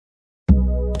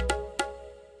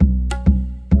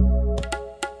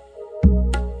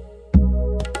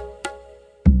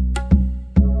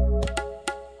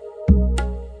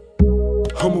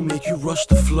rush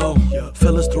the flow.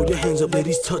 Fellas, throw your hands up,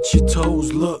 ladies, touch your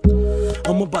toes. Look,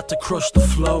 I'm about to crush the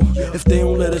flow. If they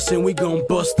don't let us in, we gon'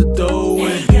 bust the door.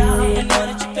 Hey y'all, I know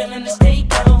that you feeling the stay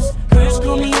close. First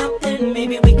call me up, then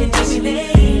maybe we can just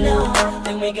lay low.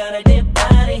 Then we gotta dip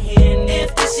out of here. And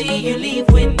if they see you leave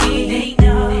with me, they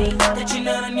know that you're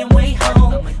not on your way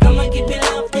home. I'ma keep it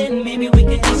up, then maybe we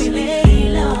can just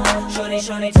lay low.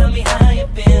 Shorty, tell me how you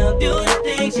feel. Do the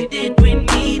things you did with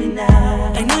me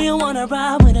tonight. I know you wanna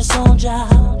ride with a soldier.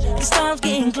 This time's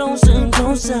getting closer and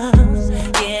closer.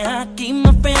 Yeah, I keep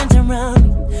my friends around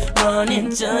me. Run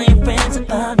and tell your friends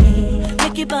about me.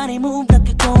 Make your body move like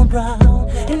a cobra.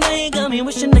 And now you got me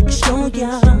wishing I could show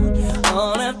ya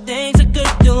all the things I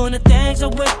could do and the things I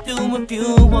would do if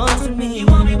you was with me. You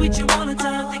want me with you all the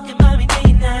time, thinking about me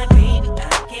day and night. Baby,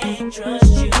 I can't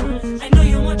trust you. I know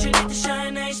you want your light to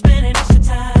shine, now you're spending extra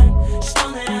time. Just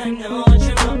know that I know what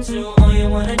you're up to. All you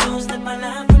wanna do is live my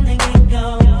life from the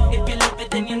get-go. If you live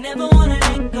it, then you never wanna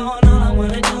let go. And all I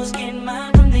wanna do is get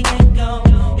mine from the get-go.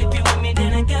 If you with me,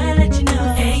 then I gotta let you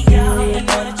know. Hey y'all, I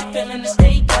know that you're feeling the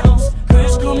stay close.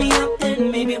 First call me up,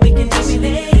 then maybe we can just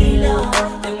lay low.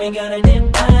 Then we gotta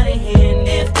dip out of here. And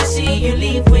if they see you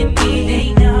leave with me,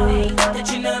 they know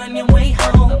that you're not on your way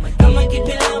home. I'ma keep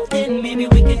it up, then maybe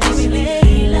we can just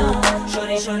lay low.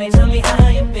 Shorty, tell me how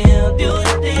you feel. Do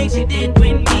the things you did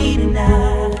with me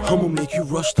tonight. I'ma make you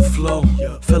rush the flow.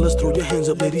 Fellas, throw your hands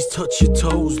up, ladies, touch your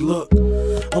toes. Look,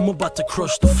 I'm about to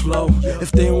crush the flow.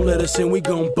 If they don't let us in, we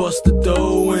gon' bust the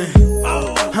door.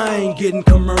 And I ain't getting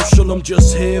commercial, I'm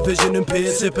just here, vision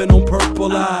impaired, sipping on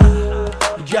purple eye.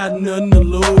 Got nothing to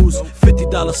lose.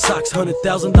 $50 socks,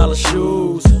 $100,000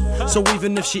 shoes. So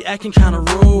even if she acting kinda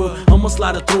rude, I'ma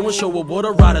slide her through and show her what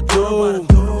a rider do.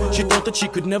 She thought that she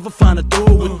could never find a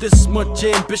dude with this much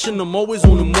ambition. I'm always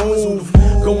on the move,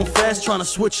 going fast, trying to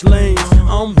switch lanes.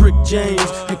 I'm Rick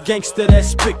James, a gangster that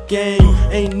spit game.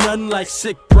 Ain't nothing like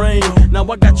sick brain. Now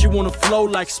I got you on the flow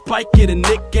like Spike at a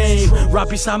Nick game. Right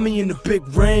beside me in the big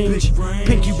range.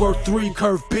 Pinky worth 3,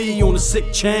 curve B on a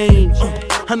sick change.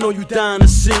 I know you dying to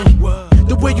see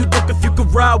the way you look if you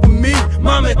could ride with me,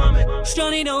 mommy.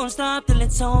 Shorty, don't stop till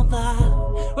it's over.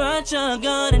 Ride your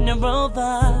gun in the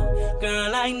Rover.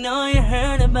 Girl, I know you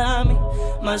heard about me.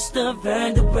 Must have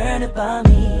heard the word about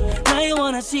me. Now you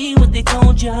wanna see what they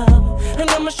told ya, and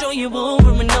I'ma show you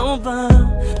over and over.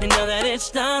 And now that it's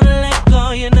time to let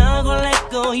go, you're not gonna let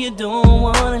go, you don't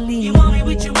wanna leave. You want me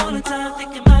with you all the time,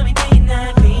 thinking about me day and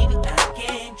night. Baby, I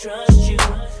can't trust you.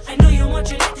 I know you want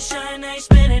your light to shine, now you're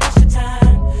spending extra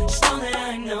time. Just know that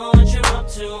I know what you're up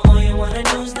to. All you wanna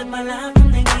do is live my life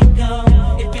from the get-go.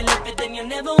 If you live it, then you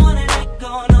never wanna let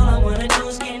go. And all I wanna do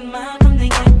is get mine from the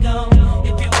get-go.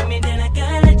 If you're with me, then I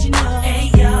gotta let you know. Hey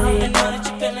y'all, I know that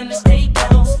you're feeling the stay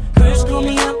close. First call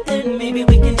me up, then maybe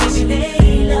we can just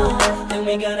lay low. Then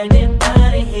we gotta dip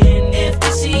out of here. And if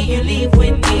they see you leave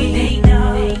with me, they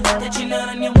know that you're not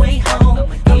on your way home.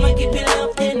 I'ma keep it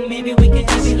up, then maybe we can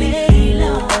just lay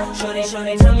low.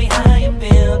 Shorty, tell me how you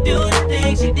feel. Do the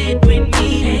things you did with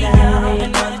me tonight. I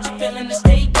know that you're feeling the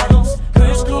stay close.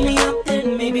 First call me up,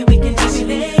 then maybe we can just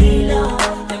lay low.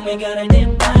 Then we gotta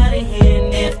dip out of here.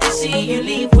 And if they see you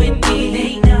leave with me,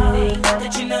 they know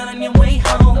that you're not on your way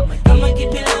home. I'ma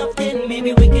keep it up, then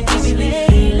maybe we can just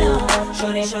lay low.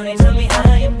 Shorty, tell me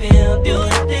how you feel. Do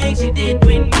the things you did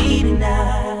with me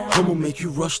tonight. I'ma make you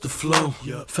rush the flow.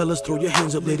 Fellas, throw your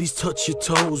hands up, ladies, touch your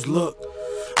toes. Look,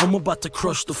 I'm about to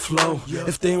crush the flow.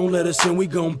 If they don't let us in, we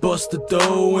gon' bust the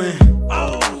door.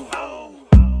 And